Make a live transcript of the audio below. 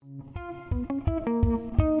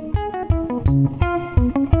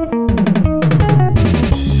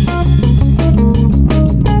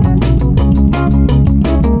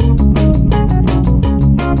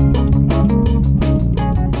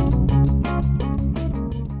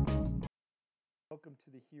welcome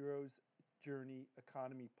to the Hero's Journey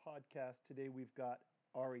Economy podcast. Today we've got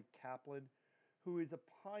Ari Kaplan, who is a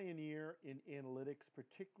pioneer in analytics,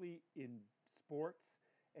 particularly in sports,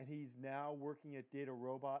 and he's now working at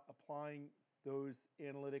DataRobot, applying those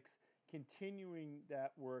analytics, continuing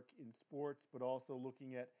that work in sports, but also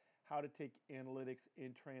looking at how to take analytics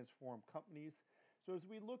and transform companies. So as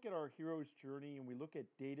we look at our hero's journey and we look at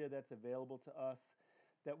data that's available to us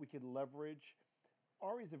that we can leverage,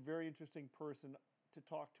 Ari is a very interesting person to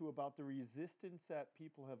talk to about the resistance that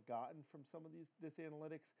people have gotten from some of this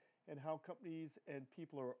analytics and how companies and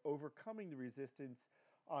people are overcoming the resistance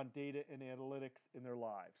on data and analytics in their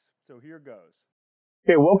lives. So here goes.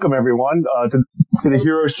 Hey, welcome everyone to the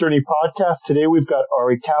Hero's Journey podcast. Today we've got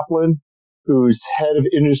Ari Kaplan, who's head of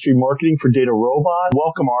industry marketing for DataRobot.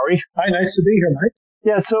 Welcome, Ari. Hi, nice to be here, Mike.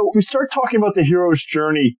 Yeah, so we start talking about the hero's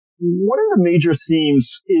journey. One of the major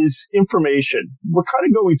themes is information. We're kind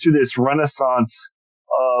of going through this renaissance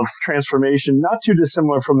of transformation, not too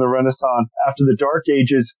dissimilar from the Renaissance after the Dark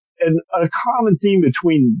Ages. And a common theme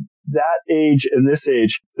between that age and this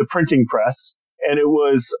age, the printing press, and it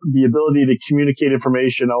was the ability to communicate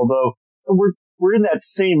information, although we're in that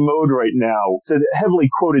same mode right now. It's a heavily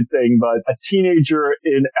quoted thing, but a teenager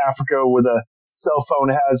in Africa with a cell phone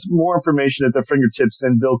has more information at their fingertips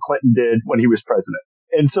than Bill Clinton did when he was president.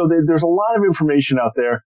 And so there's a lot of information out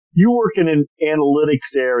there. You work in an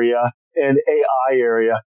analytics area and AI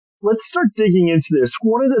area. Let's start digging into this.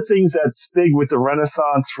 One of the things that's big with the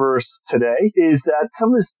Renaissance for us today is that some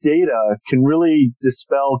of this data can really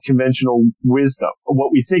dispel conventional wisdom.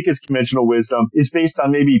 What we think is conventional wisdom is based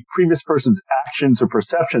on maybe previous person's actions or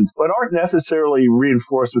perceptions, but aren't necessarily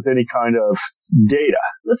reinforced with any kind of data.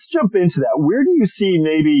 Let's jump into that. Where do you see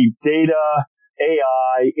maybe data,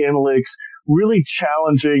 AI, analytics really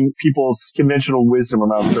challenging people's conventional wisdom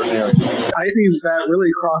around certain areas? I think that really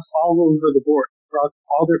across all over the board, across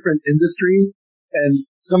all different industries. And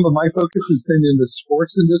some of my focus has been in the sports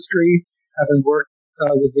industry, having worked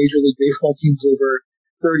with Major League Baseball teams over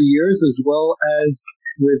 30 years, as well as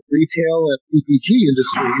with retail and CPG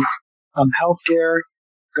industries, healthcare,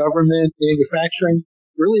 government, manufacturing,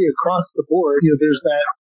 really across the board. There's that,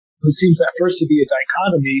 it seems at first to be a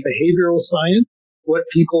dichotomy, behavioral science, what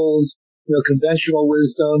people's conventional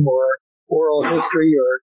wisdom or oral history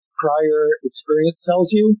or prior experience tells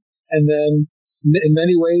you, and then in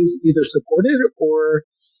many ways either supported or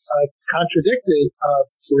contradicted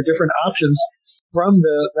or different options from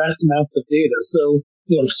the vast amounts of data. So,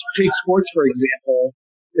 take sports, for example.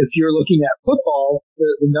 If you're looking at football,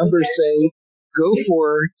 the numbers say go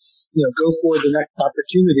for the next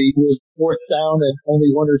opportunity with fourth down and only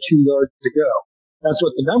 1 or 2 yards to go. That's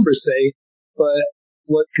what the numbers say. But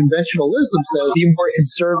what conventional wisdom says, be more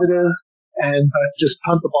conservative and just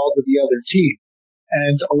punt the ball to the other team.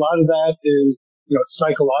 And a lot of that is,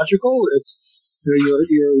 psychological. It's,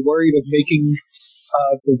 you're worried of making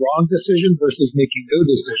the wrong decision versus making no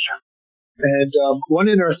decision. And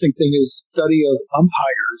one interesting thing is study of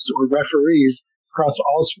umpires or referees across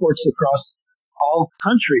all sports, across all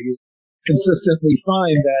countries, consistently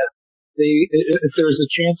find that if there's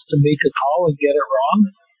a chance to make a call and get it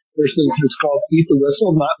wrong, versus it's called beat the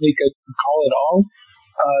whistle, not make a call at all,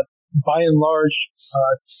 by and large,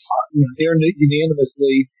 they're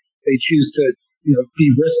unanimously, they choose to, be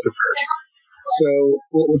risk averse. So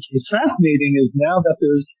what's fascinating is now that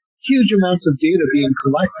there's huge amounts of data being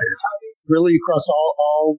collected, really across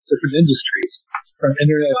all different industries, from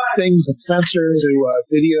Internet of Things and sensors to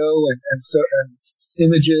video and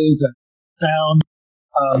images and sound,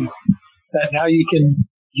 that now you can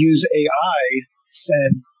use AI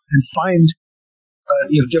and find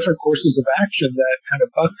different courses of action that kind of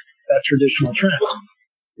buck that traditional trend.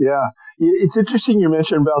 Yeah. It's interesting you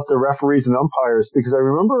mentioned about the referees and umpires, because I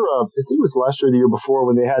remember, I think it was last year or the year before,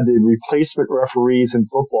 when they had the replacement referees in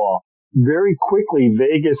football. Very quickly,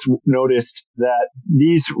 Vegas noticed that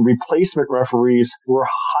these replacement referees were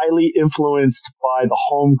highly influenced by the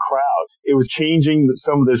home crowd. It was changing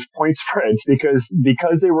some of those point spreads because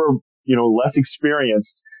they were, less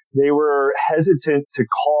experienced. They were hesitant to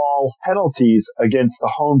call penalties against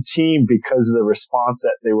the home team because of the response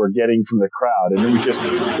that they were getting from the crowd. And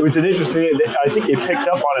it was an interesting, I think they picked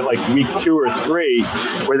up on it like week 2 or 3,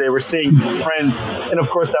 where they were seeing some trends. And of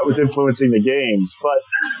course, that was influencing the games. But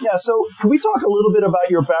yeah, so can we talk a little bit about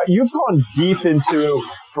your back? You've gone deep into,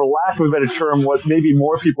 for lack of a better term, what maybe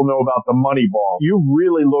more people know about the money ball. You've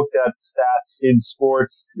really looked at stats in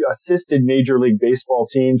sports, assisted Major League Baseball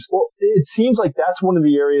teams. Well, it seems like that's one of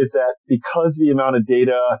the areas that, because the amount of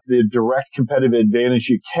data, the direct competitive advantage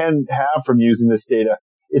you can have from using this data,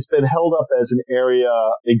 it's been held up as an area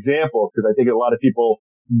example, because I think a lot of people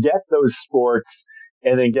get those sports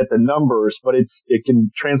and then get the numbers, but it can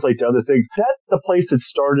translate to other things. Is that the place it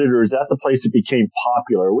started, or is that the place it became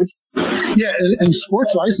popular? Yeah, and sports,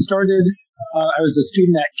 I started, I was a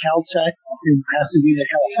student at Caltech in Pasadena,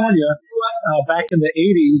 California, back in the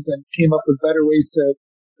 80s, and came up with better ways to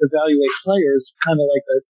evaluate players, kind of like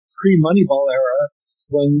the pre-Moneyball era,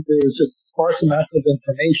 when there was just sparse amounts of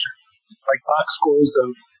information, like box scores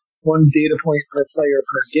of one data point per player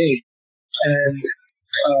per game. And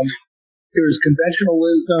there was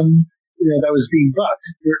conventionalism, that was being bucked.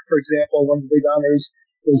 For example, one of the big honors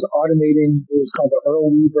was automating what was called the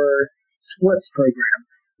Earl Weaver splits program,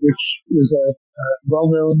 which was a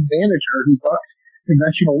well-known manager who bucked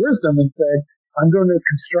conventional wisdom and said, I'm going to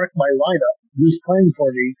construct my lineup, who's playing for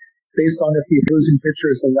me, based on if the opposing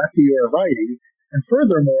pitcher is a lefty or a righty. And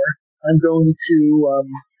furthermore, I'm going to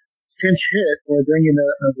pinch hit or bring in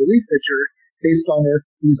a relief pitcher based on if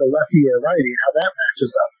he's a lefty or a righty, how that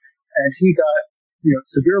matches up. And he got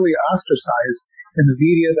severely ostracized in the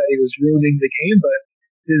media that he was ruining the game, but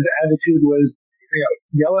his attitude was,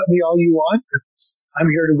 yell at me all you want. I'm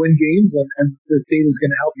here to win games, and this data is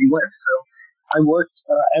going to help you win. So I worked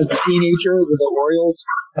as a teenager with the Orioles,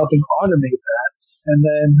 helping automate that. And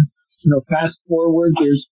then, fast forward,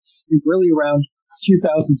 there's really around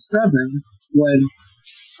 2007 when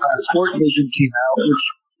Sport Vision came out, which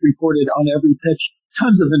reported on every pitch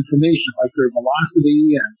tons of information, like their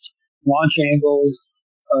velocity and launch angles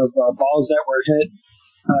of balls that were hit.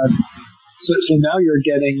 So now you're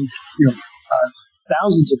getting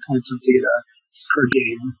thousands of points of data per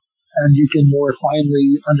game, and you can more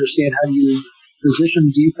finely understand how you position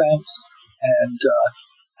defense and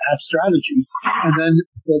have strategy. And then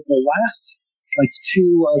the last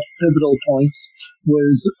two pivotal points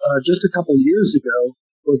was just a couple of years ago,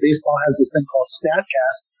 where baseball has this thing called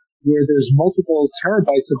StatCast, where there's multiple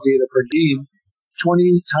terabytes of data per game,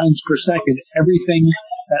 20 times per second. Everything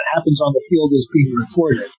that happens on the field is being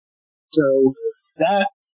recorded. So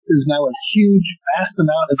that is now a huge, vast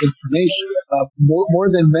amount of information, more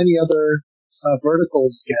than many other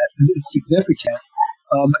verticals get. It's significant.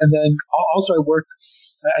 And then also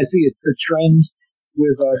I see a trend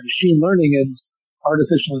with machine learning and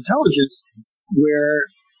artificial intelligence, where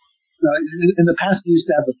in the past you used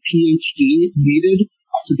to have a PhD needed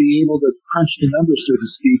to be able to crunch the numbers, so to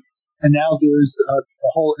speak. And now there's a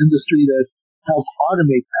whole industry that helps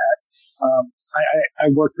automate that. I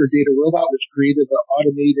work for DataRobot, which created the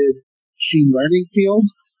automated machine learning field.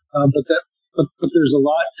 But there's a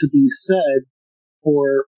lot to be said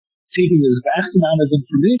for taking this vast amount of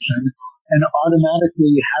information and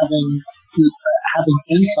automatically having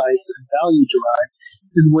insights and value derived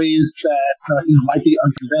in ways that might be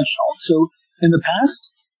unconventional. So in the past,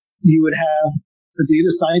 you would have a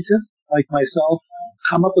data scientist like myself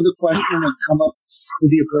come up with a question and come up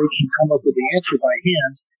with the approach and come up with the answer by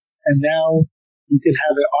hand. And now you can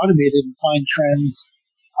have it automated and find trends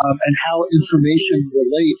and how information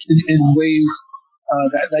relates in ways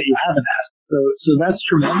that you haven't asked. So that's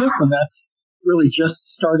tremendous, and that's really just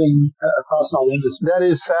starting across all industries. That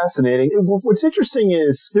is fascinating. What's interesting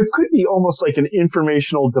is there could be almost like an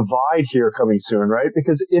informational divide here coming soon, right?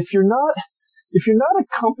 Because if you're not a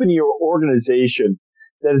company or organization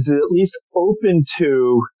that is at least open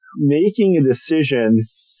to making a decision,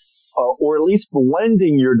 or at least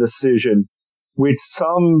blending your decision with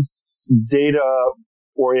some data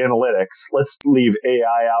or analytics, let's leave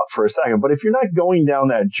AI out for a second. But if you're not going down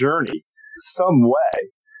that journey some way,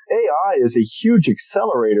 AI is a huge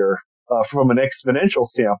accelerator from an exponential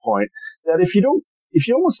standpoint, that if you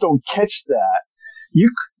almost don't catch that, you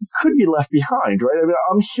could be left behind, right? I mean,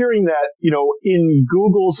 I'm hearing that, in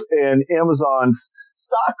Google's and Amazon's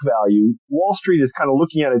stock value, Wall Street is kind of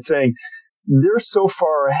looking at it saying they're so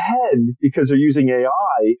far ahead because they're using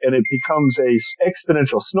AI, and it becomes a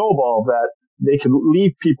exponential snowball that they can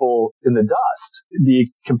leave people in the dust. The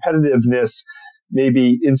competitiveness may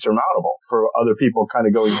be insurmountable for other people kind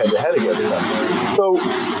of going head to head against them. So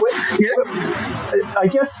I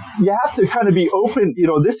guess you have to kind of be open.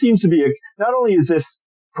 This seems to be not only is this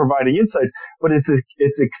providing insights, but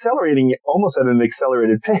it's accelerating almost at an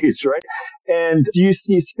accelerated pace, right? And do you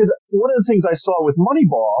see, because one of the things I saw with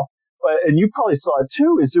Moneyball, and you probably saw it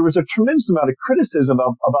too, is there was a tremendous amount of criticism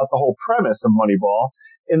about the whole premise of Moneyball,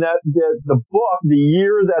 in that the book, the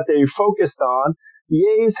year that they focused on, the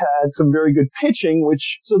A's had some very good pitching,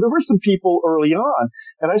 so there were some people early on.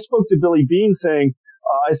 And I spoke to Billy Beane saying,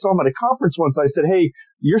 I saw him at a conference once. I said, hey,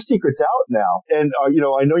 your secret's out now. And, I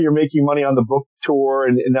know you're making money on the book tour,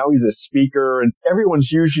 and now he's a speaker, and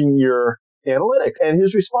everyone's using your analytic. And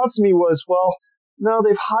his response to me was, well, no,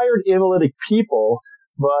 they've hired analytic people,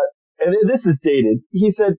 but and this is dated,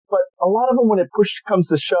 he said, but a lot of them, when it comes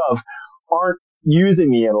to shove, aren't using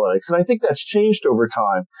the analytics. And I think that's changed over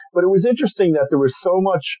time. But it was interesting that there was so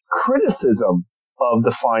much criticism of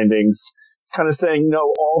the findings, kind of saying,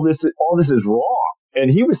 no, all this is wrong. And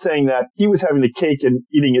he was saying that he was having the cake and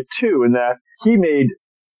eating it too, and that he made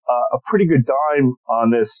a pretty good dime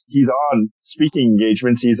on this. He's on speaking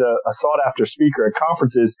engagements. He's a sought-after speaker at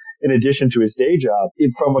conferences in addition to his day job.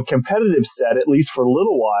 From a competitive set, at least for a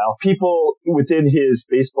little while, people within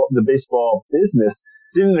the baseball business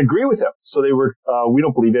didn't agree with him. So they were, we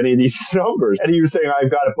don't believe any of these numbers. And he was saying,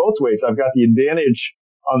 I've got it both ways. I've got the advantage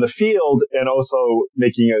on the field and also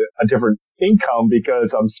making a different income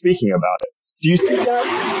because I'm speaking about it. Do you see that?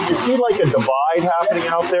 Do you see like a divide happening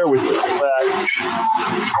out there with people that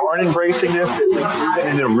aren't embracing this, at least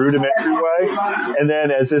even in a rudimentary way? And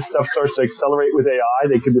then as this stuff starts to accelerate with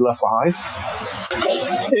AI, they could be left behind?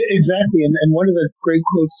 Exactly. And one of the great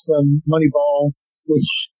quotes from Moneyball, which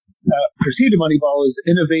preceded Moneyball, is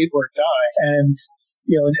innovate or die. And,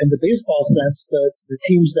 in the baseball sense, the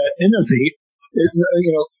teams that innovate,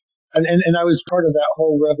 and I was part of that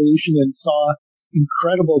whole revolution and saw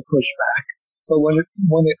incredible pushback. But when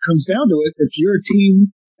it comes down to it, if you're a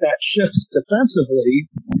team that shifts defensively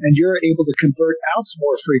and you're able to convert outs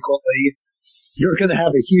more frequently, you're going to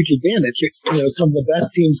have a huge advantage. Some of the best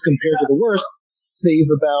teams compared to the worst save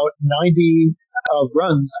about 90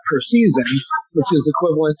 runs per season, which is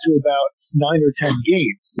equivalent to about 9 or 10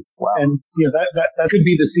 games. Wow. And that could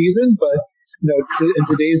be the season, but in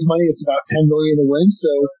today's money, it's about $10 million a win.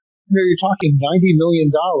 So you're talking $90 million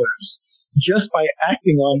just by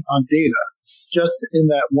acting on data, just in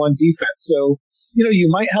that one defense. So, you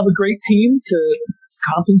might have a great team to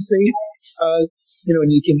compensate, and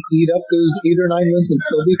you can eat up those 8 or 9 wins and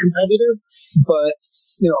still be competitive. But,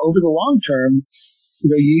 over the long term,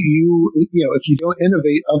 if you don't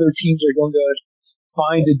innovate, other teams are going to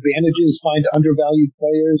find advantages, find undervalued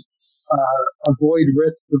players, avoid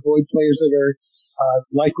risks, avoid players that are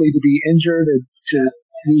likely to be injured and to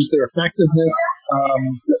lose their effectiveness.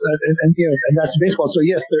 And that's baseball. So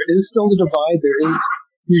yes, there is still a divide. There is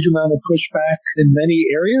a huge amount of pushback in many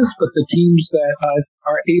areas, but the teams that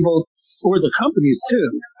are able, or the companies too,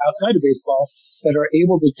 outside of baseball, that are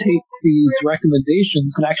able to take these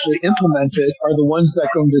recommendations and actually implement it are the ones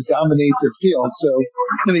that are going to dominate their field. So,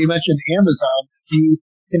 you mentioned Amazon. You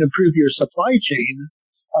can improve your supply chain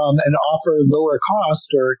and offer lower cost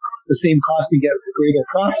or the same cost and get greater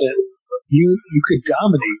profit. You could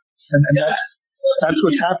dominate, and that's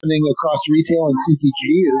what's happening across retail and CPG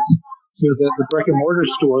is the brick and mortar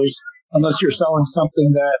stores, unless you're selling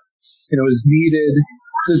something that is needed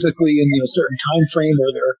physically in a certain time frame or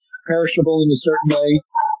they're perishable in a certain way,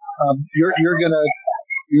 you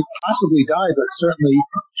possibly die, but certainly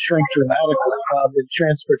shrink dramatically. In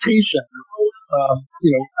transportation,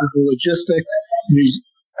 the logistics.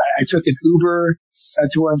 I took an Uber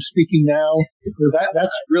to where I'm speaking now.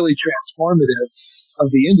 That's really transformative of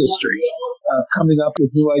the industry. Coming up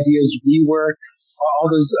with new ideas, WeWork, all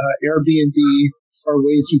those Airbnb are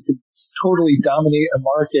ways you could totally dominate a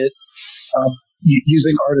market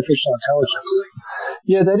using artificial intelligence.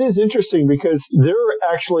 Yeah, that is interesting because they're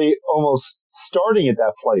actually almost starting at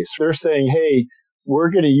that place. They're saying, hey, we're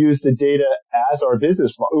going to use the data as our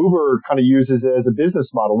business model. Uber kind of uses it as a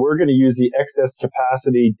business model. We're going to use the excess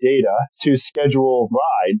capacity data to schedule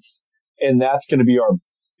rides, and that's going to be our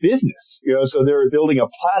business. So they're building a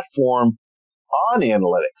platform on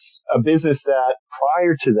analytics, a business that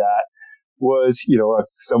prior to that was,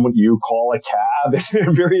 someone you call a cab,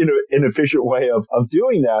 a very inefficient way of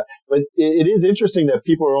doing that. But it is interesting that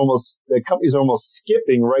companies are almost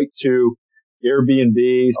skipping right to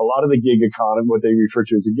Airbnb. A lot of the gig economy, what they refer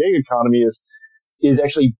to as the gig economy, is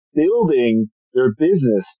actually building their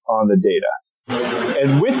business on the data.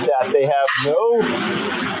 And with that, they have no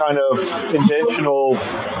kind of conventional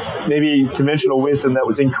wisdom that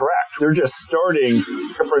was incorrect. They're just starting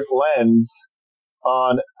a different lens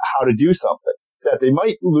on how to do something. That they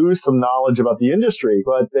might lose some knowledge about the industry,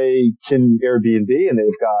 but they can Airbnb, and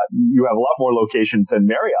you have a lot more locations than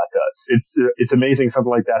Marriott does. It's amazing something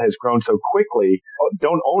like that has grown so quickly.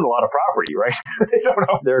 Don't own a lot of property, right? They don't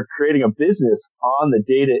own. They're creating a business on the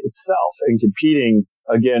data itself and competing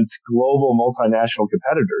against global multinational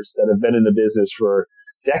competitors that have been in the business for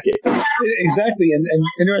decades. Exactly, and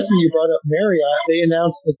interesting you brought up Marriott. They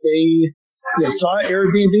announced that they saw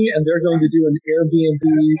Airbnb, and they're going to do an Airbnb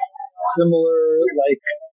similar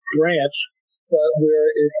branch, but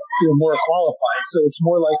where it's more qualified. So it's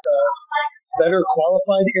more like a better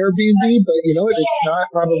qualified Airbnb, but it's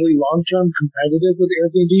not probably long term competitive with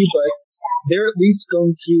Airbnb, but they're at least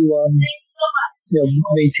going to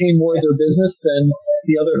maintain more of their business than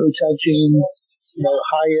the other hotel chains,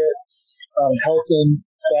 Hyatt, Hilton,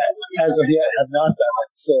 that as of yet have not done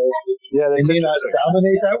it. So they may not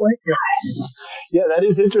dominate that way. Yeah, that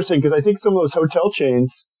is interesting because I think some of those hotel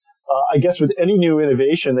chains, I guess with any new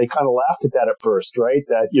innovation, they kind of laughed at that at first, right?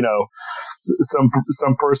 That,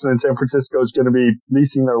 some person in San Francisco is going to be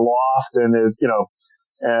leasing their loft and,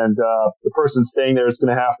 the person staying there is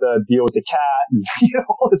going to have to deal with the cat and,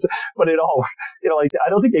 all this, but it all, I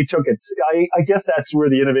don't think they took it. I guess that's where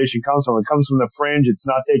the innovation comes from. It comes from the fringe. It's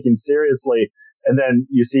not taken seriously. And then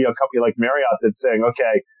you see a company like Marriott that's saying,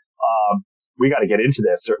 okay, we got to get into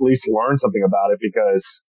this or at least learn something about it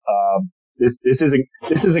because, this isn't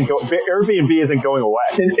Airbnb isn't going away.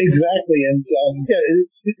 Exactly. And,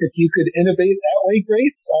 if you could innovate that way,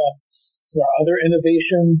 great. There are other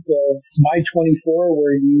innovations, My24,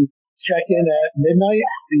 where you check in at midnight,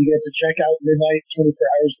 so you get to check out midnight 24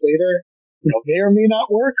 hours later. May or may not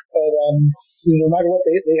work, but no matter what,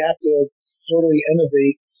 they have to totally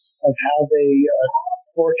innovate of how they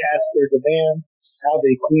forecast their demand, how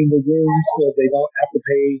they clean the rooms so they don't have to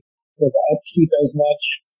pay for the upkeep as much,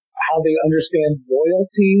 how they understand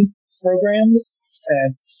loyalty programs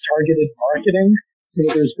and targeted marketing.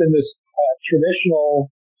 There's been this traditional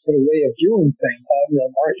sort of way of doing things,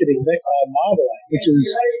 marketing modeling, which is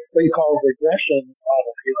what you call regression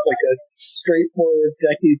modeling. It's like a straightforward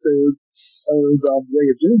decades-old way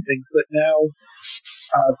of doing things, but now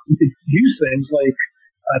you could use things like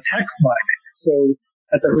text mining. So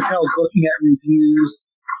at the hotels, looking at reviews,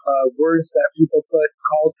 words that people put,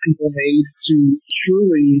 calls people made to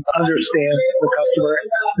truly understand the customer.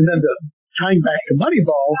 And then tying back to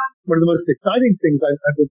Moneyball, one of the most exciting things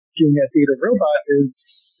I've been doing at DataRobot is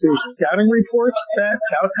there's scouting reports that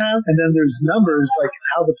scouts have, and then there's numbers like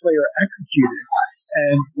how the player executed.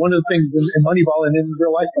 And one of the things in Moneyball and in real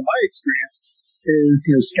life from my experience is,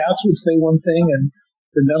 scouts would say one thing and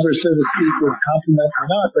the numbers, so to speak, would complement or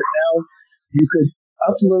not, but now you could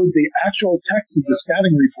upload the actual text of the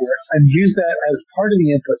scouting report and use that as part of the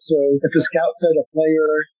input. So if a scout said a player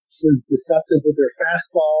was deceptive with their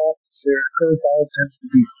fastball, their curveball tends to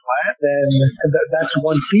be flat, then that's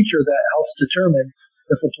one feature that helps determine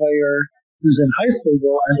if a player who's in high school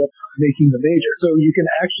will end up making the major. So you can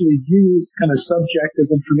actually use kind of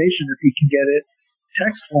subjective information if you can get it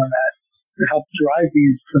text format to help drive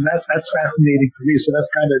these. And that's fascinating for me. So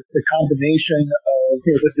that's kind of the combination of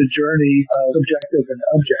the journey of subjective and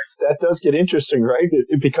objective. That does get interesting, right?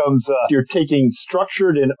 It becomes you're taking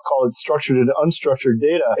structured and call it structured and unstructured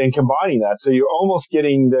data and combining that. So you're almost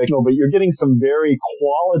getting but you're getting some very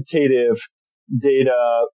qualitative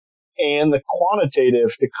data and the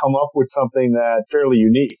quantitative to come up with something that's fairly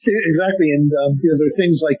unique. Exactly. And there are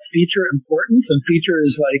things like feature importance, and feature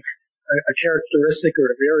is like a characteristic or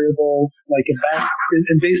a variable, like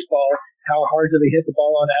in baseball, how hard do they hit the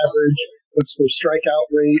ball on average? What's their strikeout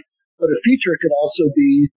rate? But a feature could also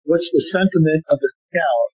be, what's the sentiment of the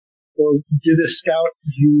scout? Or did the scout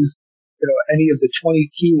use, any of the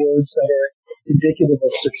 20 keywords that are indicative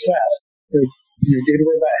of success?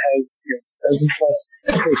 DataRobot has dozen plus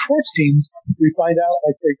for sports teams. We find out,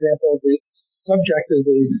 like, for example, the subjective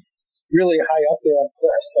is really high up there on the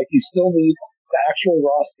list. Like, you still need the actual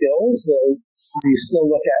raw skills. So you still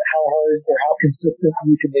look at how hard or how consistent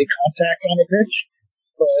you can make contact on a pitch.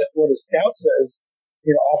 But what a scout says,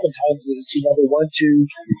 oftentimes is, the 1, 2,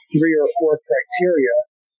 3, or 4 criteria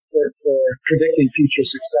for predicting future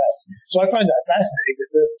success. So I find that fascinating.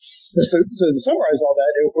 So to summarize all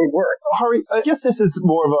that, it would work. Hari, I guess this is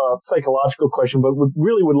more of a psychological question, but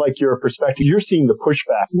would like your perspective. You're seeing the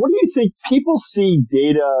pushback. What do you think? People see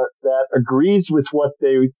data that agrees with what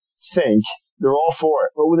they think. They're all for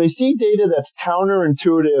it. But when they see data that's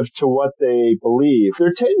counterintuitive to what they believe,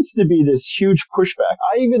 there tends to be this huge pushback.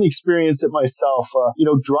 I even experienced it myself.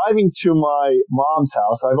 Driving to my mom's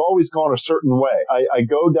house, I've always gone a certain way. I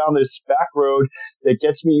go down this back road that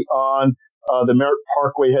gets me on the Merritt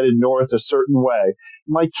Parkway headed north a certain way.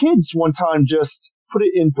 My kids one time just put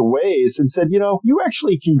it into Waze and said, you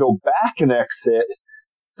actually can go back and exit.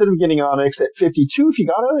 Instead of getting on exit 52, if you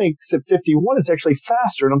got on exit 51, it's actually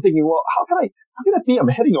faster. And I'm thinking, well, how can that be? I'm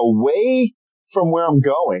heading away from where I'm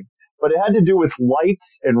going. But it had to do with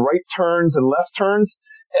lights and right turns and left turns.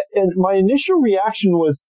 And my initial reaction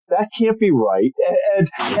was, that can't be right. And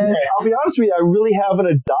I'll be honest with you, I really haven't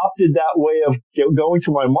adopted that way of going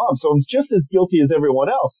to my mom. So I'm just as guilty as everyone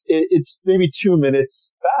else. It's maybe 2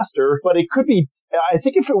 minutes faster, but it could be I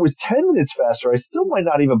think if it was 10 minutes faster, I still might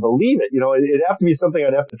not even believe it. It'd have to be something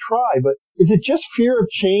I'd have to try. But is it just fear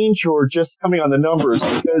of change or just coming on the numbers?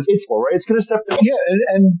 Because it's right. It's going to separate. Yeah,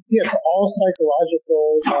 and it's all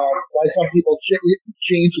psychological. Why some people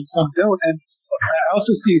change and some don't. And I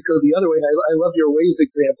also see it go the other way. And I love your Waze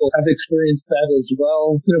example. I've experienced that as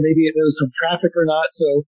well. Maybe it knows some traffic or not.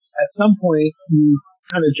 So at some point, you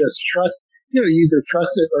kind of just trust. You either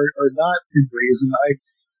trust it or not in Waze. And I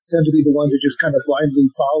tend to be the one to just kind of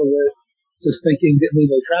blindly follow it, just thinking that we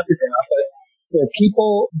know traffic or not. But there are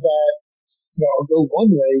people that go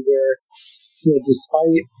one way where,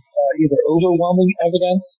 despite either overwhelming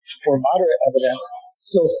evidence or moderate evidence,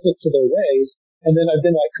 still stick to their ways. And then I've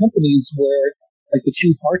been at companies where, like, the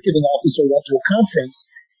chief marketing officer went to a conference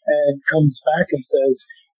and comes back and says,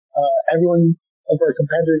 everyone of our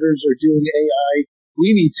competitors are doing AI,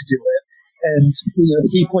 we need to do it. And, the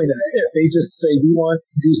key point of it, they just say, we want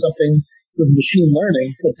to do something with machine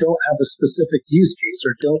learning, but don't have a specific use case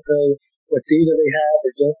or don't know what data they have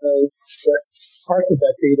or don't know what part of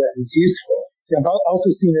that data is useful. I've also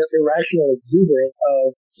seen an irrational exuberance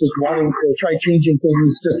of just wanting to try changing things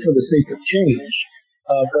just for the sake of change.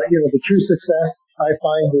 But, the true success I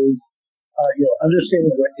find is,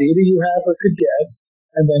 understanding what data you have or could get,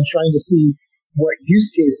 and then trying to see what use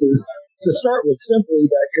cases to start with simply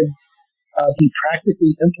that could be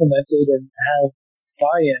practically implemented and have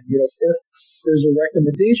buy-in. If there's a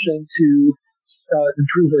recommendation to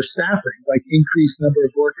improve our staffing, like increase number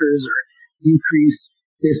of workers or decrease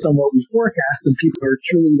based on what we forecast, and people are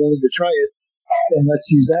truly willing to try it, then let's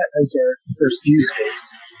use that as our first use case.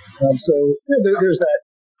 So there's that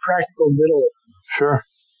practical middle. Sure.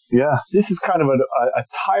 Yeah, this is kind of a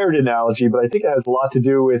tired analogy, but I think it has a lot to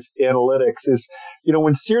do with analytics. Is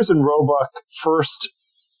when Sears and Roebuck first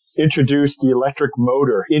introduced the electric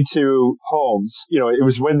motor into homes. It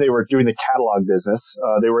was when they were doing the catalog business.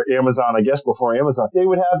 They were Amazon, I guess, before Amazon. They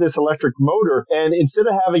would have this electric motor, and instead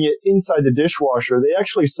of having it inside the dishwasher, they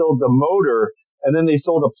actually sold the motor, and then they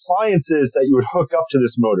sold appliances that you would hook up to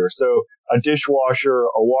this motor. So a dishwasher,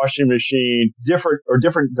 a washing machine,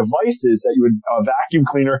 different devices that you would, a vacuum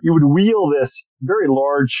cleaner, you would wheel this very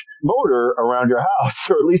large motor around your house,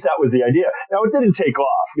 or at least that was the idea. Now, it didn't take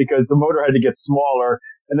off because the motor had to get smaller,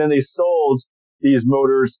 and then they sold these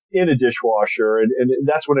motors in a dishwasher, and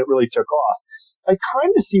that's when it really took off. I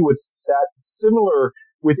kind of see what's that similar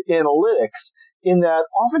with analytics, in that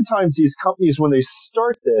oftentimes these companies, when they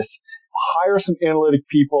start this, hire some analytic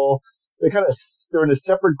people. They're in a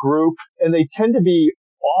separate group, and they tend to be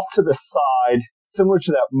off to the side, similar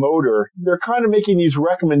to that motor. They're kind of making these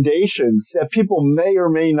recommendations that people may or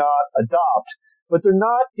may not adopt, but they're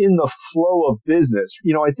not in the flow of business.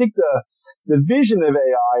 I think the vision of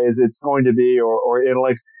AI is it's going to be, or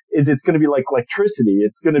analytics, is it's going to be like electricity.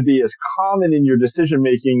 It's going to be as common in your decision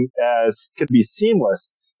making as can be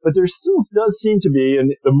seamless. But there still does seem to be,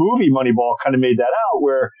 and the movie Moneyball kind of made that out,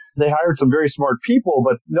 where they hired some very smart people,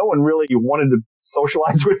 but no one really wanted to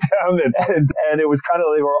socialize with them, and it was kind of,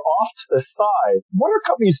 they were off to the side. What are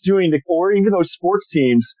companies doing or even those sports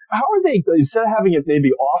teams, how are they, instead of having it maybe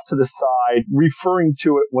off to the side, referring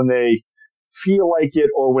to it when they feel like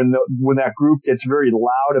it, or when that group gets very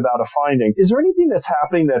loud about a finding? Is there anything that's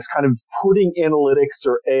happening that's kind of putting analytics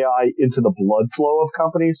or AI into the blood flow of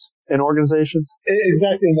companies and organizations?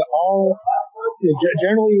 Exactly. All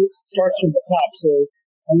generally starts from the top. So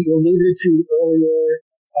you alluded to earlier,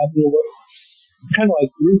 kind of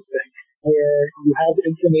like groupthink, where you have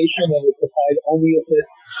information and it's applied only if it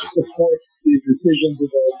supports the decisions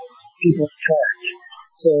of the people in charge.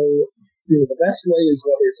 So the best way is,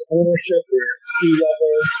 whether it's ownership or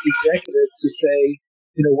C-level executives, to say,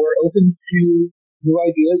 we're open to new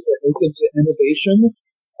ideas, we're open to innovation,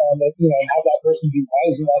 and have that person be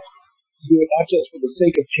wise enough to do it not just for the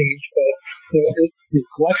sake of change, but to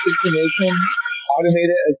collect information, automate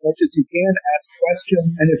it as much as you can, ask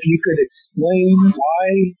questions, and if you could explain why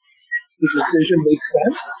the decision makes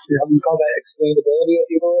sense, we call that explainability of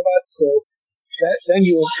DataRobot, so then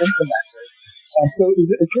you will implement it. So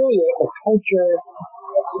it's really a culture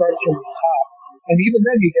that starts from the top. And even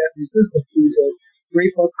then you get resistance. There's a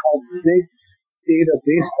great book called Big Data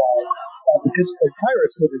Baseball. The Pittsburgh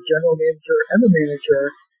Pirates, where the general manager and the manager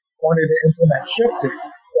wanted to implement shifting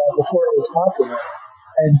before it was popular.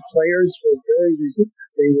 And players were very resistant.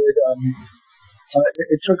 They would,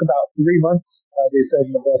 it took about 3 months, they said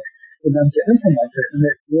in the book, for them to implement it. And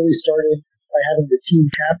it really started by having the team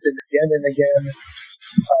captain again and again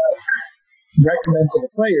recommend to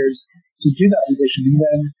the players to do that position. And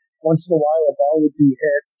then once in a while a ball would be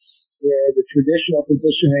hit where the traditional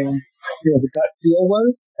positioning, the gut feel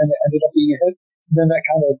was, and it ended up being a hit. And then that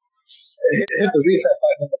kind of hit the reset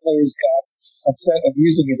button and the players got upset of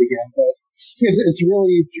using it again. But it's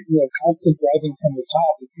really constant driving from the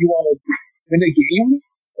top. If you want to win a game,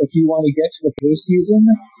 if you want to get to the postseason,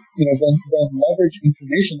 then leverage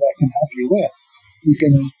information that can help you win. You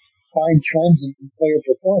can find trends in player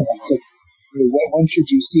performance. Like, when should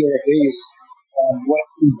you steal a base? What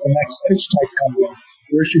is the next pitch type coming?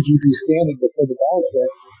 Where should you be standing before the ball is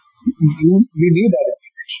hit? You need that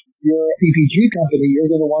information. You're a CPG company.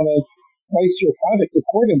 You're going to want to price your product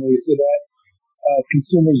accordingly so that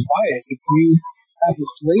consumers buy it. If you have a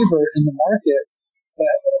flavor in the market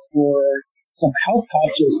that for some health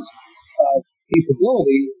conscious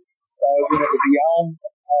capability, the Beyond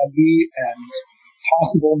Meat and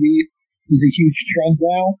Possible Meat is a huge trend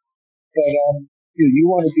now. But you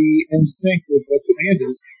want to be in sync with what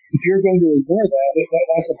demand is. If you're going to ignore that,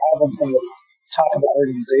 that's a problem from the top of the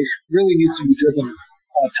organization. It really needs to be driven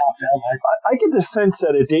top down. I get the sense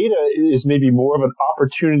that data is maybe more of an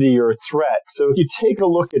opportunity or a threat. So if you take a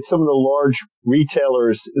look at some of the large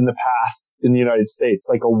retailers in the past in the United States,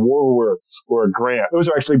 like a Woolworths or a Grant, those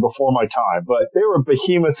are actually before my time, but they were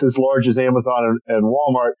behemoths as large as Amazon and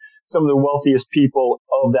Walmart. Some of the wealthiest people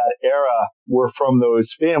of that era were from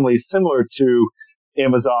those families, similar to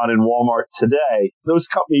Amazon and Walmart today. Those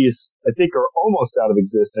companies, I think, are almost out of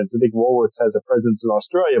existence. I think Woolworths has a presence in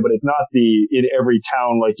Australia, but it's not in every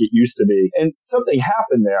town like it used to be. And something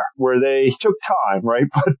happened there where they took time, right?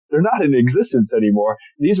 But they're not in existence anymore.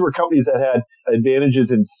 These were companies that had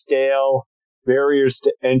advantages in scale, barriers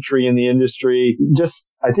to entry in the industry. Just,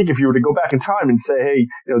 I think if you were to go back in time and say, hey,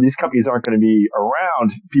 these companies aren't going to be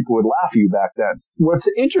around, people would laugh at you back then. What's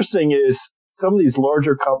interesting is some of these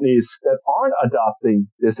larger companies that aren't adopting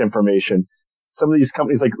this information, some of these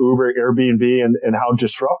companies like Uber, Airbnb, and how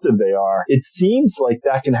disruptive they are, it seems like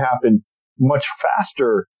that can happen much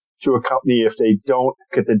faster to a company if they don't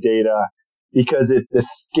get the data, because the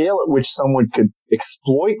scale at which someone could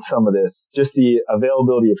exploit some of this, just the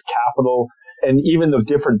availability of capital, and even the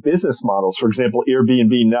different business models. For example,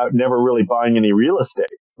 Airbnb never really buying any real estate,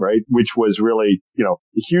 right? Which was really, a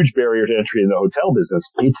huge barrier to entry in the hotel business.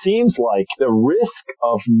 It seems like the risk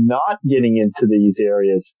of not getting into these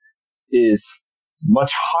areas is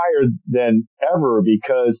much higher than ever,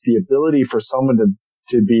 because the ability for someone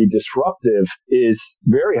to be disruptive is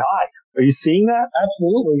very high. Are you seeing that?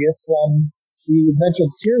 Absolutely. It's, you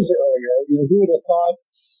mentioned Sears earlier. Who would have thought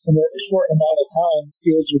in a short amount of time,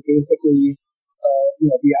 Sears would basically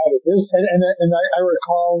be out of this. And I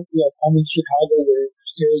recall, I'm in Chicago where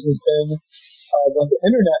Sears has been, when the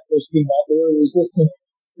internet first came out, they were resistant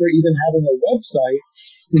for even having a website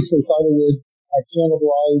because they thought it would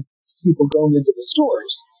cannibalize people going into the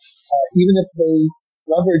stores. Even if they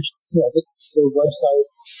leveraged the website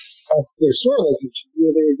of their store location, they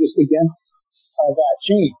were just against that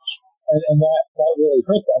change. And that really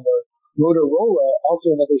hurt them. Or Motorola,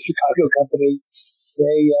 also another Chicago company,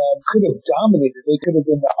 they could have dominated. They could have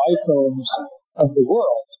been the iPhones of the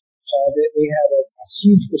world. They had a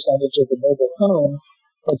huge percentage of the mobile phone,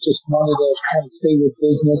 but just wanted to kind of stay with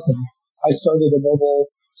business. And I started a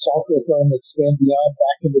mobile software firm that spanned beyond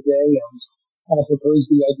back in the day and kind of proposed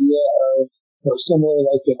the idea of similar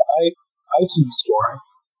like an iTunes store,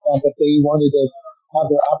 but they wanted to have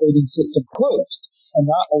their operating system closed and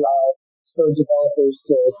not allow third developers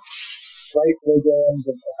to write programs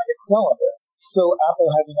and excel on it. So Apple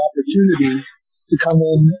had an opportunity to come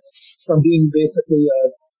in from being basically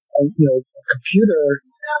a computer,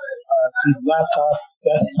 laptop,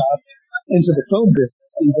 desktop, into the phone business,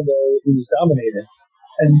 even though it was dominated.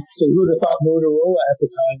 And so who would have thought Motorola at the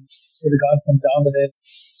time would have gone from dominant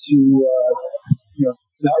to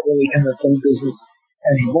not really in the phone business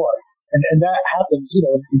anymore. And that happens,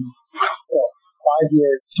 in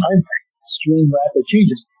 5-year time frame, extreme rapid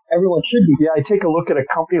changes. Everyone should be. Yeah, I take a look at a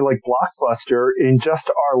company like Blockbuster. In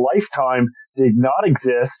just our lifetime, did not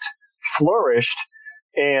exist, flourished,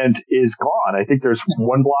 and is gone. I think there's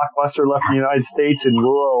one Blockbuster left in the United States in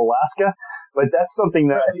rural Alaska, but that's something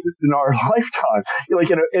that is in our lifetime.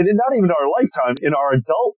 And not even our lifetime, in our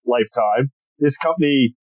adult lifetime, this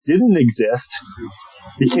company didn't exist,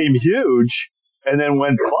 became huge, and then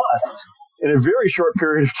went bust in a very short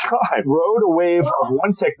period of time. Rode a wave of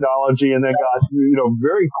one technology and then got,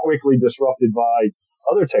 very quickly disrupted by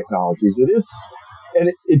other technologies.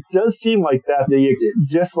 It does seem like that,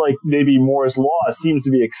 just like maybe Moore's Law seems to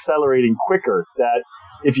be accelerating quicker, that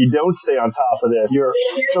if you don't stay on top of this,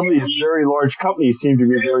 some of these very large companies seem to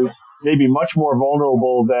be maybe much more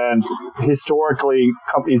vulnerable than historically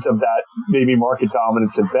companies of that maybe market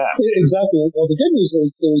dominance have been. Exactly. Well, the good news is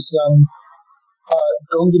there's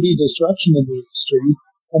going to be disruption in the industry.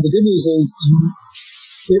 And the good news is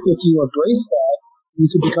if you embrace that, you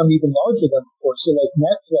can become even larger than before. So like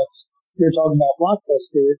Netflix, you're talking about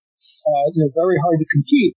Blockbuster, very hard to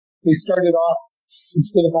compete. They started off,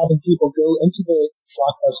 instead of having people go into the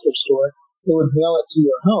Blockbuster store, they would mail it to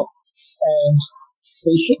your home. And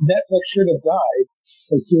Netflix should have died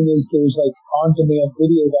as soon as there's like on-demand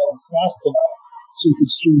video that was fast enough so you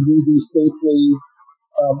could stream movies safely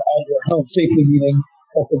at your home. Safely meaning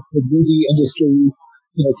that the movie industry,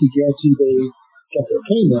 could guarantee they get their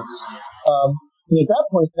payments. And at that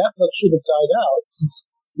point, Netflix should have died out. Since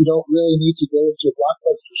you don't really need to go into a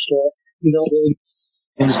Blockbuster store. You don't really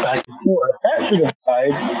things back and forth. That should have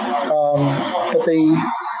died. But they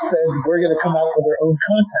said, we're going to come out with our own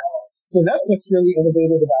content. So Netflix really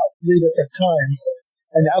innovated about 3 different times.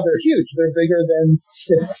 And now they're huge. They're bigger than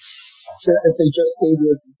if they just stayed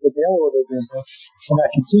with the mail order business, and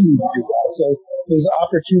that continues to do well. So there's an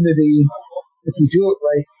opportunity, if you do it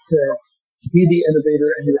right, to be the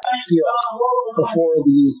innovator in your field before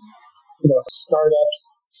these startups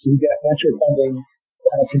who get venture funding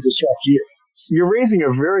can disrupt you. You're raising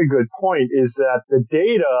a very good point, is that the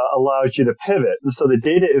data allows you to pivot. And so the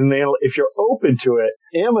data, if you're open to it,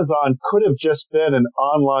 Amazon could have just been an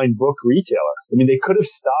online book retailer. I mean, they could have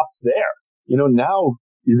stopped there. Now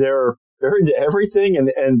they're into everything, and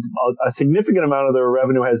a significant amount of their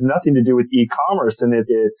revenue has nothing to do with e-commerce, and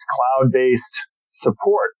it's cloud-based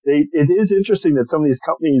support. It is interesting that some of these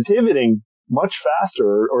companies pivoting much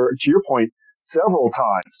faster, or to your point, several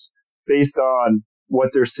times based on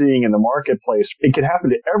what they're seeing in the marketplace. It can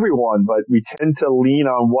happen to everyone, but we tend to lean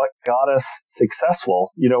on what got us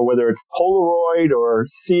successful, whether it's Polaroid or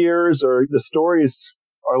Sears, or the stories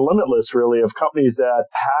are limitless, really, of companies that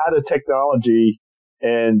had a technology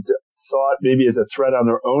and saw it maybe as a threat on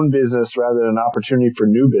their own business rather than an opportunity for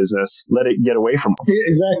new business, let it get away from them. Yeah,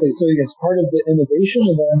 exactly. So it's part of the innovation,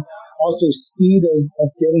 and then also speed of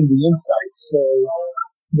getting the insights. So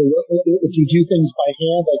if you do things by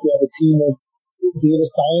hand, like you have a team of data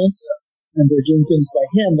science, and they're doing things by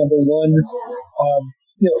hand, number one,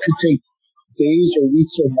 it could take days or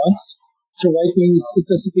weeks or months to write these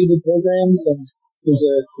sophisticated programs, and there's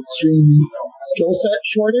an extreme skill set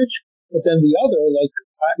shortage. But then the other,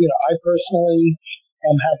 I personally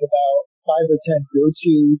have about 5 or 10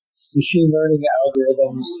 go-to machine learning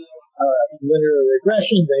algorithms, linear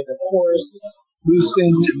regression, random forest,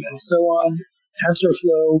 boosting, and so on,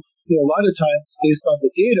 TensorFlow. A lot of times, based on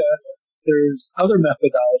the data, there's other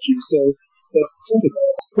methodologies. So the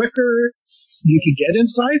quicker you can get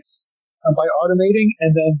insights by automating,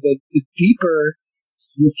 and then the deeper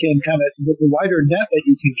you can the wider net that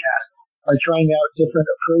you can cast by trying out different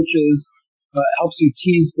approaches, helps you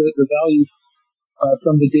tease the value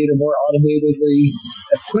from the data more automatedly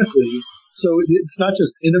and quickly. So it's not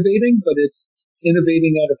just innovating, but it's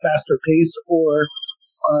innovating at a faster pace, or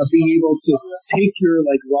being able to take your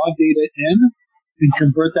raw data in and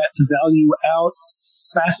convert that to value out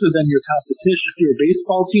faster than your competition. If you're a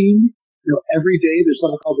baseball team, every day there's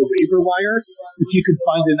something called a waiver wire. If you could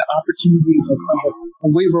find an opportunity, a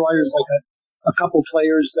waiver wire is like a couple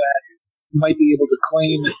players that you might be able to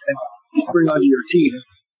claim and bring onto your team.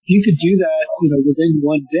 If you could do that, within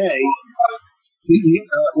one day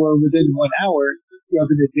or within 1 hour, you have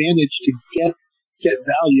an advantage to get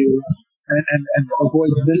value and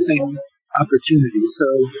avoid missing opportunities. So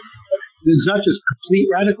it's not just complete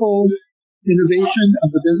radical innovation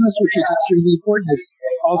of the business, which is extremely important.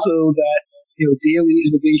 It's also that daily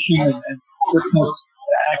innovation and quickness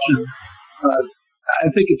to action. I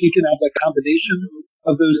think if you can have that combination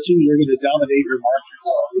of those two, you're going to dominate your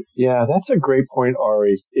market. Yeah, that's a great point,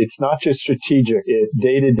 Ari. It's not just strategic. It's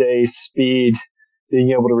day-to-day speed,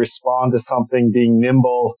 being able to respond to something, being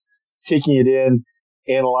nimble, taking it in,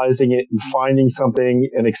 analyzing it, and finding something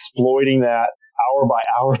and exploiting that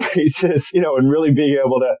hour-by-hour basis, and really being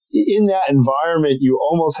able to, in that environment, you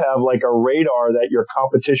almost have like a radar that your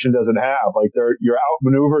competition doesn't have. You're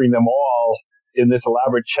outmaneuvering them all in this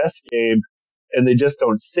elaborate chess game, and they just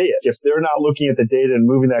don't see it. If they're not looking at the data and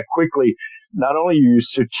moving that quickly, not only are you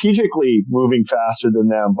strategically moving faster than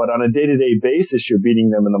them, but on a day-to-day basis, you're beating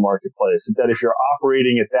them in the marketplace. That if you're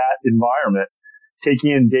operating at that environment,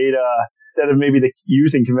 taking in data, instead of maybe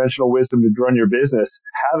using conventional wisdom to run your business,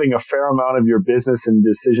 having a fair amount of your business and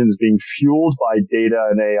decisions being fueled by data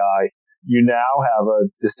and AI, you now have a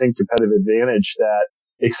distinct competitive advantage that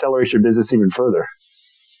accelerates your business even further.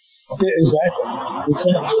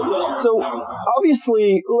 Exactly. So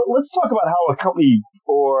obviously, let's talk about how a company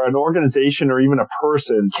or an organization or even a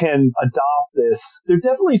person can adopt this. There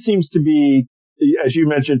definitely seems to be, as you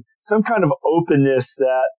mentioned, some kind of openness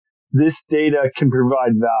that this data can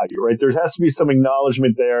provide value, right? There has to be some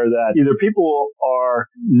acknowledgement there that either people are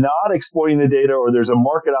not exploiting the data, or there's a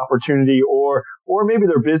market opportunity, or maybe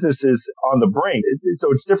their business is on the brink.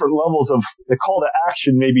 So it's different levels of the call to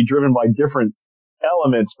action may be driven by different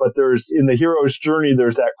elements, but there's in the hero's journey,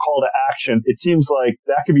 there's that call to action. It seems like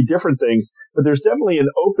that could be different things, but there's definitely an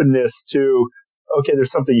openness to, okay,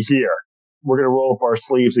 there's something here. We're going to roll up our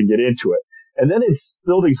sleeves and get into it. And then it's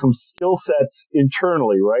building some skill sets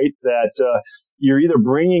internally, right? That you're either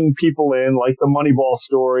bringing people in, like the Moneyball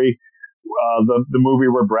story, the movie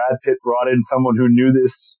where Brad Pitt brought in someone who knew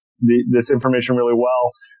this information really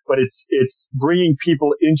well, but it's bringing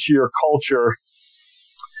people into your culture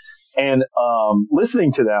and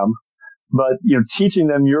listening to them, but teaching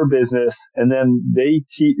them your business, and then they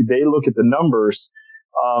look at the numbers.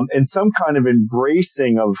 And some kind of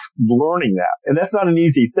embracing of learning that. And that's not an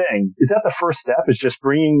easy thing. Is that the first step, is just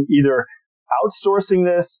bringing either outsourcing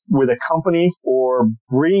this with a company or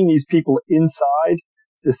bringing these people inside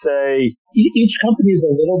to say... Each company is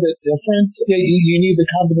a little bit different. You need the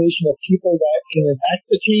combination of people that can enact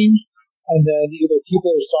the change, and then either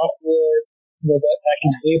people or software that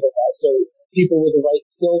can enable that. So people with the right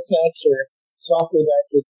skill sets, or software that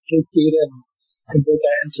could take data and convert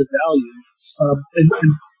that into value. And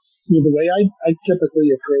the way I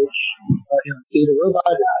typically approach DataRobot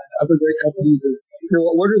and other great companies is,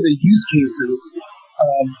 what are the use cases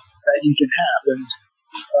that you can have? And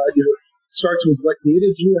it starts with, what data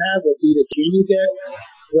do you have? What data can you get?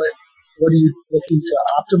 What are you looking to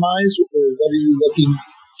optimize? Or what are you looking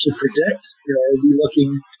to predict? Are we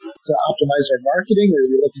looking to optimize our marketing? Or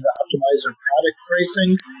are we looking to optimize our product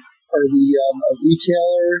pricing? Are we a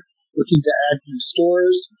retailer looking to add new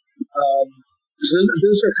stores? So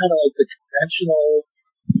those are kind of like the conventional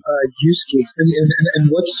use case. And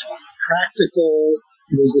what's practical?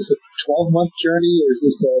 Is this a 12-month journey, or is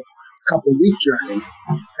this a couple-week journey?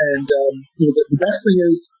 And the best thing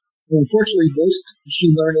is, unfortunately, most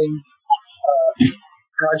machine learning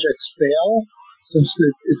projects fail, since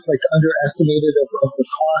it's like underestimated of the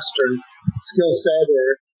cost or skill set, or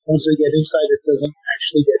once they get inside, it doesn't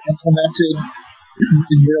actually get implemented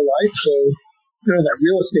in real life. So, that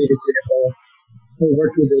real estate example, I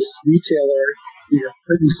worked with this retailer,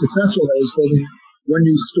 pretty successful, that was building one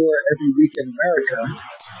new store every week in America.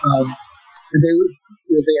 And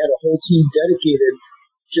they had a whole team dedicated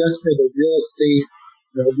just for the real estate,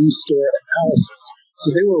 new store analysis. So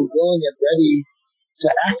they were willing and ready to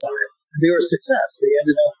act on it. And they were a success. They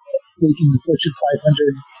ended up making the Fortune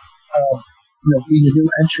 500, being a new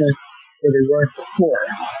entrant where they weren't before.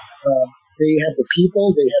 They had the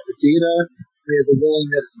people, they had the data, they had the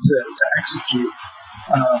willingness to execute.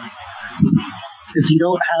 If you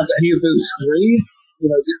don't have any of those three,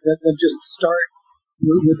 then just start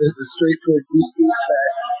with a straightforward use case that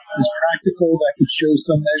is practical, that could show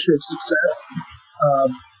some measure of success.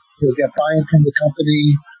 Get buy-in from the company,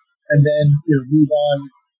 and then move on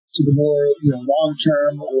to the more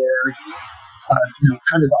long-term, or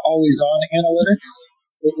kind of the always-on analytics,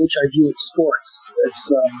 which I do at sports. It's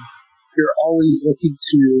you're always looking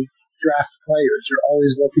to draft players. You're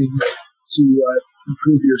always looking to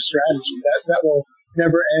improve your strategy. That will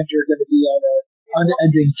never end. You're going to be on an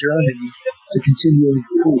unending journey to continually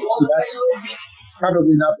improve. So that's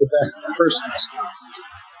probably not the best first step.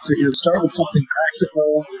 So start with something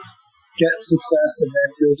practical, get success, and then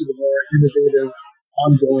go to the more innovative,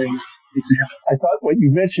 ongoing example. I thought what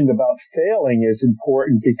you mentioned about failing is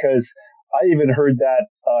important, because I even heard that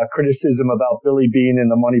criticism about Billy Beane in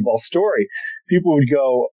the Moneyball story. People would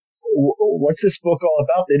go, what's this book all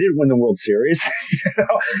about? They didn't win the World Series,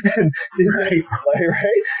 and right?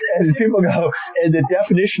 And people go, and the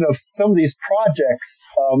definition of some of these projects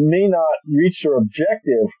may not reach their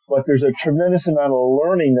objective, but there's a tremendous amount of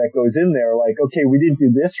learning that goes in there. Like, okay, we didn't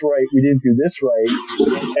do this right, we didn't do this right,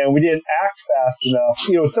 and we didn't act fast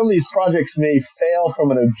enough. Some of these projects may fail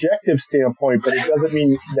from an objective standpoint, but it doesn't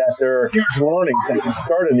mean that there are huge learnings that can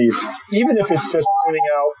start in these, even if it's just pointing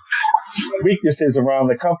out weaknesses around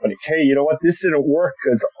the company. Hey, you know what? This didn't work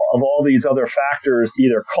because of all these other factors,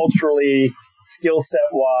 either culturally, skill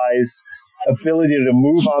set wise, ability to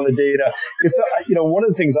move on the data. Because, one of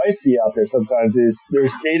the things I see out there sometimes is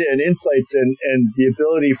there's data and insights, and the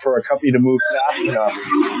ability for a company to move fast enough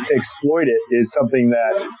to exploit it is something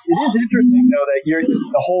that it is interesting, though, that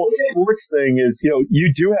the whole sports thing is,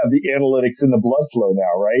 you do have the analytics in the blood flow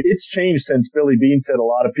now, right? It's changed since Billy Beane said a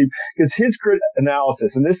lot of people, because his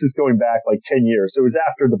analysis, and this is going back like 10 years, so it was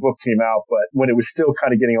after the book came out, but when it was still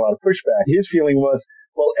kind of getting a lot of pushback, his feeling was,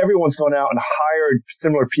 well, everyone's gone out and hired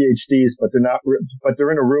similar PhDs, but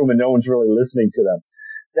they're in a room and no one's really listening to them.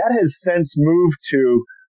 That has since moved to,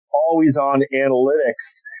 always on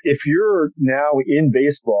analytics. If you're now in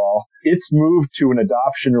baseball, it's moved to an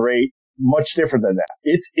adoption rate much different than that.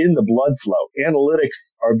 It's in the blood flow.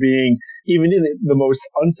 Analytics are being, even in the most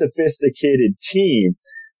unsophisticated team,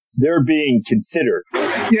 they're being considered.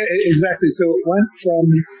 Yeah, exactly. So it went from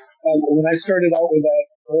when I started out with that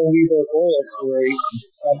Earl Weaver oil story,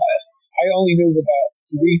 I only knew about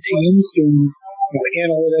 3 teams doing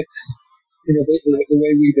analytics, the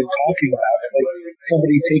way we've been talking about it, like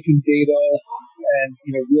somebody taking data and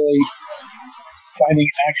really finding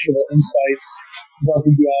actionable insights above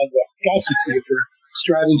and beyond what scouts would say for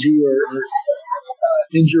strategy or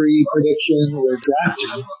injury prediction or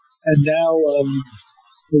drafting. And now,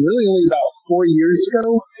 really only about 4 years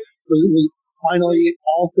ago, we finally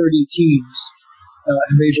all 30 teams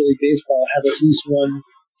in Major League Baseball have at least one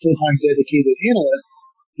full-time dedicated analyst.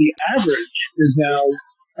 The average is now,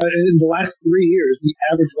 in the last 3 years, the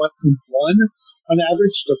average went from 1 on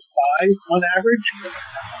average to 5 on average.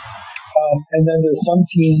 And then there's some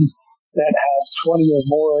teams that have 20 or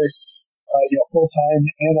more, full-time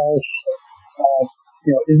analysts,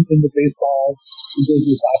 in the baseball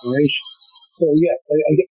business operation. So yeah,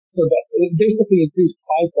 so that it basically increased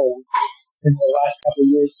fivefold in the last couple of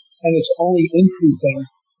years, and it's only increasing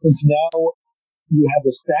since now you have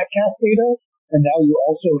the StatCast data, and now you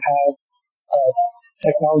also have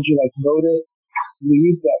technology like Notice,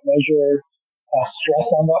 leads that measure stress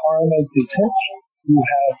on the arm as they pitch. You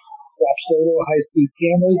have Rapsodo high-speed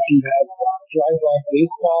cameras. You have drive-on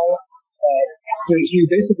baseball. So you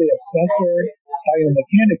basically have sensor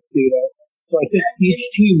biomechanics data. So I think each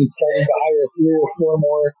team is starting to hire 3 or 4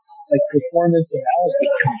 more like performance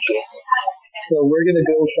analysis coaches. So we're going to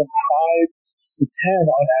go from 5 to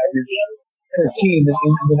 10 on average per team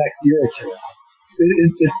in the next year or two.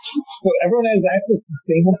 So everyone has access to the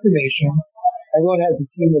same information. Everyone has a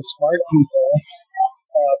team of smart people.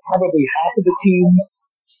 Probably half of the team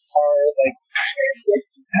are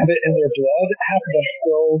have it in their blood. Half of them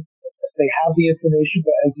still, they have the information,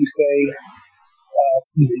 but as you say,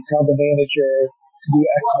 you tell the manager to do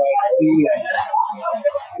X, Y, Z, and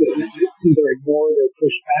it's either ignored or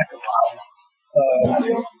pushed back upon.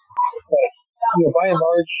 But by and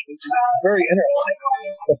large, it's very interesting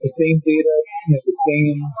that the same data, the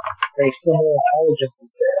same very similar intelligence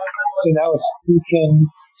is there. So now it's who can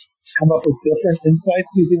come up with different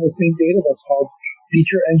insights using the same data. That's called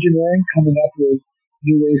feature engineering, coming up with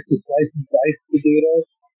new ways to slice and dice the data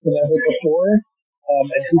than ever before,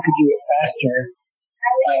 and who could do it faster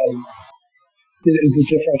is a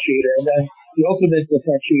differentiator. And then the ultimate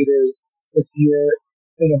differentiator is if you're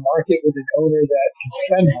in a market with an owner that can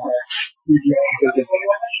spend more, you have a big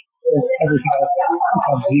advantage. Everything else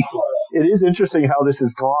becomes equal. It is interesting how this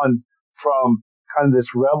has gone from kind of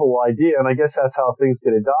this rebel idea, and I guess that's how things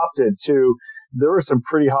get adopted, to there are some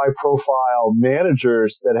pretty high-profile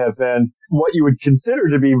managers that have been what you would consider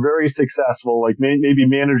to be very successful, like maybe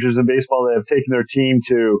managers in baseball that have taken their team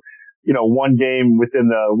to, one game within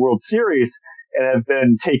the World Series and have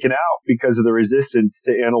been taken out because of the resistance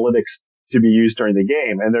to analytics to be used during the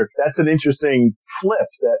game. And that's an interesting flip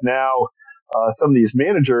that now some of these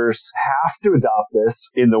managers have to adopt this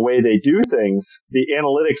in the way they do things. The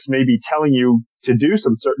analytics may be telling you to do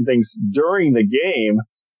some certain things during the game,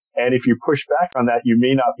 and if you push back on that, you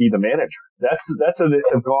may not be the manager.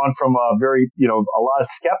 Have gone from a very, a lot of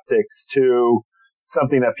skeptics to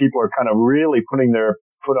something that people are kind of really putting their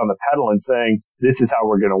foot on the pedal and saying, this is how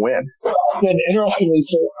we're going to win. And interestingly,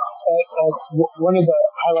 so one of the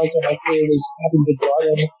highlights of my career was having been brought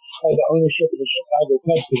in by the ownership of the Chicago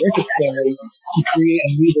Cubs, the Ricketts family, to create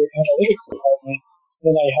and lead their analytics department.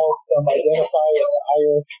 Then I helped them identify and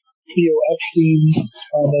hire Theo Epstein,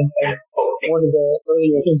 and one of the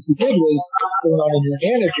earlier things we did was bring on a new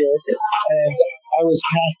manager, and I was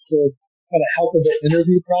tasked to kind of help with the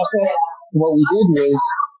interview process. And what we did was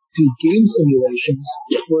do game simulations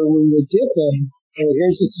where we would give them,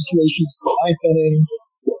 here's the situation, 9th inning,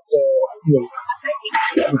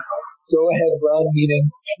 go ahead run, meaning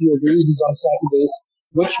your lead is on second base.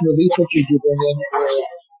 Which relief pitcher do you bring in, or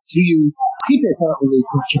do you keep your current relief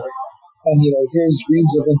pitcher? And here's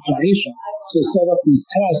reams of information. So set up these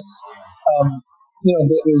tests.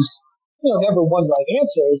 There's never one right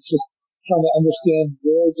answer. It's just trying to understand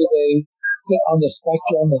where do they fit on the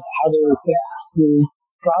spectrum and how they would think through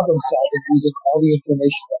problem solving using all the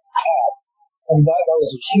information that we have. And that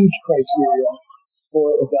was a huge criteria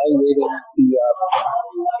for evaluating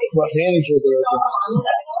what manager they were going to be.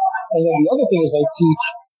 And then the other thing is I teach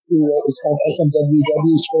through what is called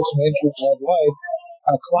SMWW, Sports Management Worldwide,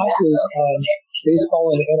 classes on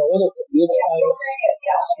baseball and analytics, real-time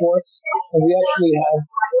sports, and we actually have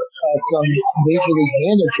some major league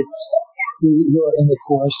managers who are in the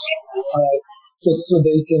course, just so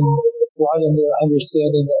they can broaden their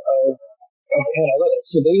understanding of analytics.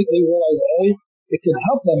 So they realize, A, it can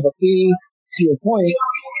help them, but B, to your point,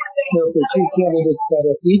 if they're two candidates that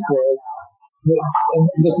are equal, and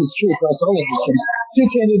this is true across all industries, two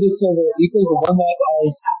candidates that are equal, the one that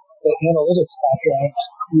has the analytics background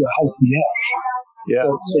has the edge. Yeah.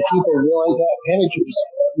 So people realize that, managers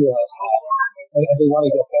realize that, and they want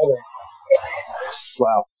to get better.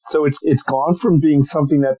 Wow. So it's gone from being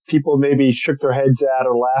something that people maybe shook their heads at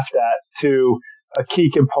or laughed at to a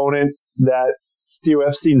key component that Theo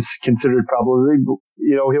Epstein's considered probably,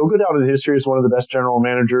 he'll go down in history as one of the best general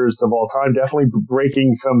managers of all time, definitely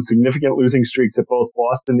breaking some significant losing streaks at both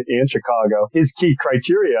Boston and Chicago. His key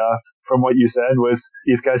criteria, from what you said, was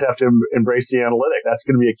these guys have to embrace the analytic. That's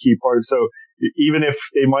going to be a key part. So even if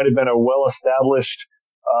they might have been a well-established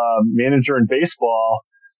manager in baseball,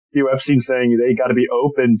 Theo Epstein's saying they got to be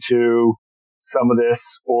open to some of this,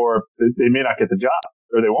 or they may not get the job,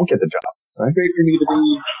 or they won't get the job. Right? It's great for me to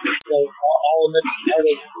be all in part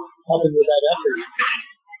of helping with that effort.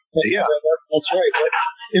 Yeah. That's right. But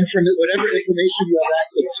whatever information you have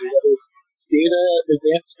access to, whether it's data,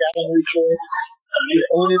 advanced scouting reports, your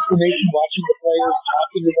own information, watching the players,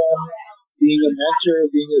 talking to them, being a mentor,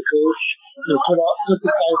 being a coach,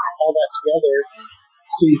 synthesize all that together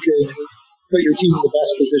so you can put your team in the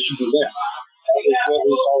best position to win. That's what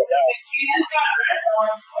it's all about.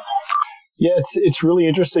 Yeah, it's really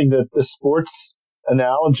interesting that the sports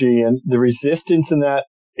analogy and the resistance in that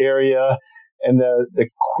area and the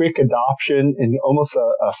quick adoption and almost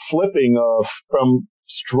a flipping of from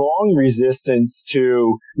strong resistance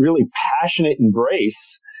to really passionate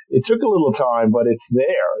embrace. It took a little time, but it's there.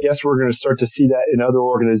 I guess we're going to start to see that in other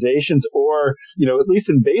organizations, or, at least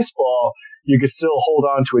in baseball, you could still hold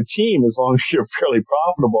on to a team as long as you're fairly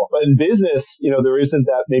profitable. But in business, there isn't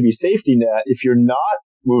that maybe safety net. If you're not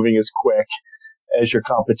moving as quick as your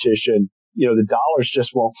competition, the dollars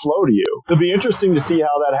just won't flow to you. It'll be interesting to see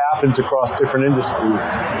how that happens across different industries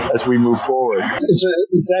as we move forward.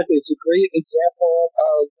 Exactly. It's a great example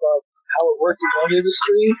of how it works in one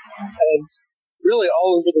industry and really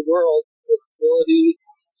all over the world. The ability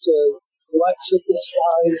to collect,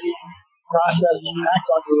 synthesize, process, and act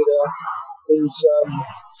on data is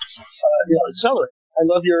accelerate. I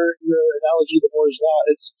love your analogy to Moore's Law.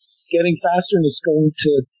 It's getting faster, and it's going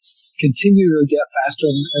to continue to get faster,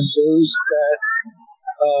 and those that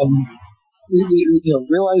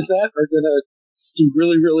realize that are going to do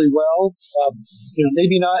really, really well.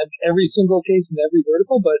 Maybe not in every single case in every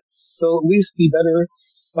vertical, but they'll at least be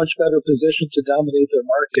much better positioned to dominate their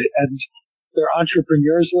market. And there are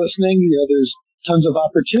entrepreneurs listening. There's tons of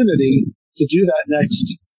opportunity to do that next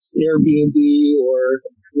Airbnb or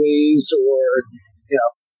Waze or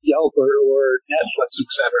Yelp or Netflix,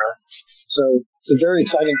 etc. So it's a very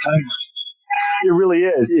exciting time. It really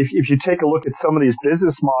is. If you take a look at some of these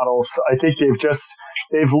business models, I think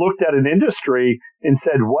they've looked at an industry and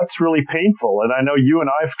said, what's really painful? And I know you and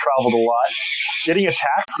I've traveled a lot. Getting a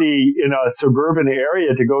taxi in a suburban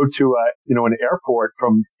area to go to an airport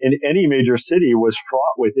from in any major city was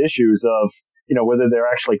fraught with issues of, whether they're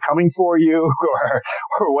actually coming for you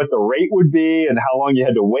or what the rate would be and how long you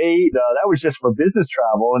had to wait. That was just for business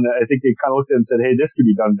travel. And I think they kind of looked at it and said, hey, this could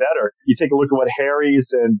be done better. You take a look at what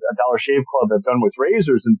Harry's and Dollar Shave Club have done with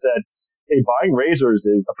razors and said, hey, buying razors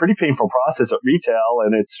is a pretty painful process at retail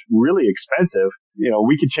and it's really expensive.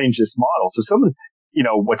 We could change this model. So some of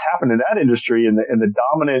what's happened in that industry and the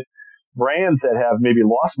dominant brands that have maybe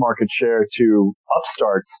lost market share to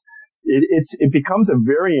upstarts, it becomes a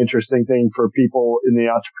very interesting thing for people in the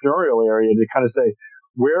entrepreneurial area to kind of say,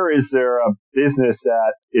 where is there a business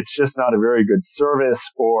that it's just not a very good service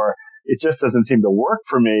or it just doesn't seem to work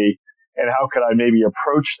for me? And how could I maybe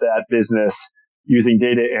approach that business using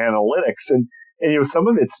data analytics? And some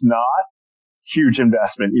of it's not huge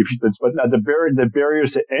investment, but the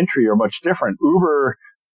barriers to entry are much different. Uber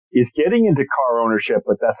is getting into car ownership,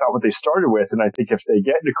 but that's not what they started with. And I think if they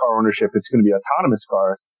get into car ownership, it's going to be autonomous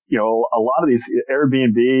cars. A lot of these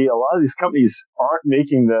Airbnb, a lot of these companies aren't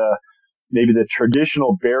making maybe the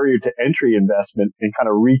traditional barrier to entry investment and kind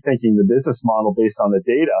of rethinking the business model based on the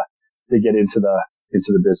data to get into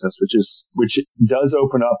the business, which does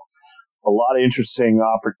open up a lot of interesting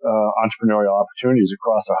entrepreneurial opportunities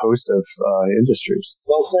across a host of industries.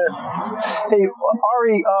 Well said. Hey,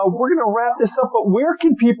 Ari, we're going to wrap this up, but where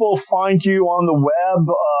can people find you on the web?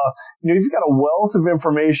 You've got a wealth of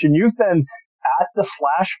information. You've been at the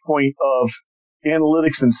flashpoint of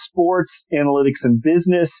analytics in sports, analytics in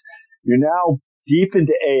business. You're now deep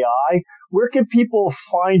into AI. Where can people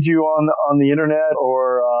find you on the internet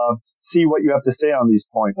or see what you have to say on these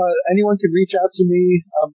points? Anyone can reach out to me.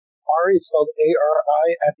 Ari, it's spelled ARI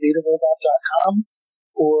at DataRobot.com,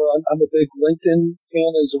 or I'm a big LinkedIn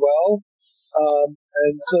fan as well.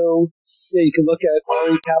 And so, yeah, you can look at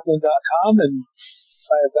arikaplan.com, and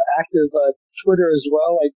I have an active Twitter as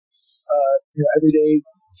well. I every day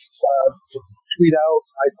tweet out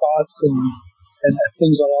my thoughts and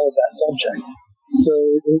things on all of that subject. So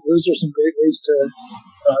those are some great ways to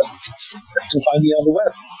find me on the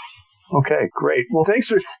web. Okay, great. Well,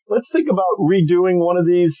 let's think about redoing one of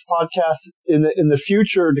these podcasts in the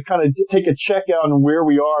future to kind of take a check on where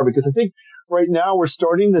we are, because I think right now we're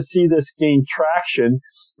starting to see this gain traction.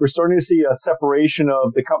 We're starting to see a separation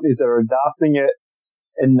of the companies that are adopting it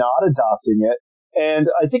and not adopting it. And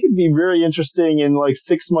I think it'd be very interesting in like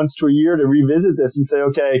 6 months to a year to revisit this and say,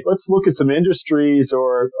 okay, let's look at some industries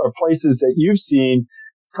or places that you've seen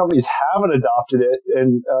companies haven't adopted it.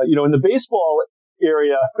 And, in the baseball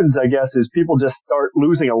area, I guess, is people just start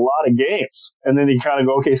losing a lot of games. And then you kind of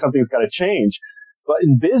go, okay, something's got to change. But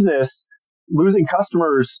in business, losing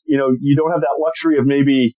customers, you don't have that luxury of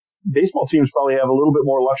maybe baseball teams probably have a little bit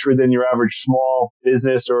more luxury than your average small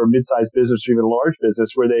business or mid-sized business or even large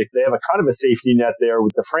business, where they have a kind of a safety net there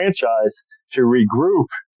with the franchise to regroup,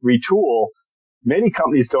 retool. Many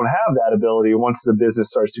companies don't have that ability once the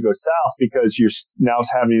business starts to go south, because you're now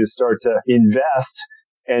having to start to invest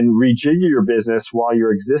and rejigger your business while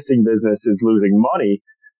your existing business is losing money.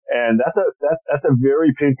 And that's a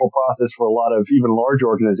very painful process for a lot of even large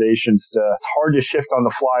organizations. It's hard to shift on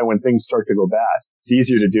the fly when things start to go bad. It's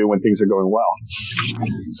easier to do when things are going well.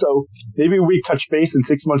 So maybe we touch base in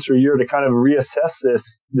 6 months or a year to kind of reassess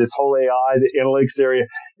this whole AI, the analytics area,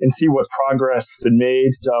 and see what progress has been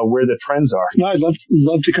made, where the trends are. No, I'd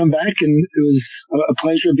love to come back, and it was a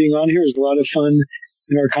pleasure being on here. It was a lot of fun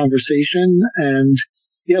in our conversation, and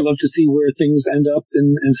yeah, I'd love to see where things end up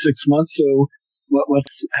in 6 months. So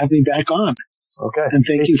let's have me back on. Okay. And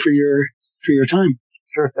thank you for your time.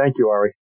 Sure. Thank you, Ari.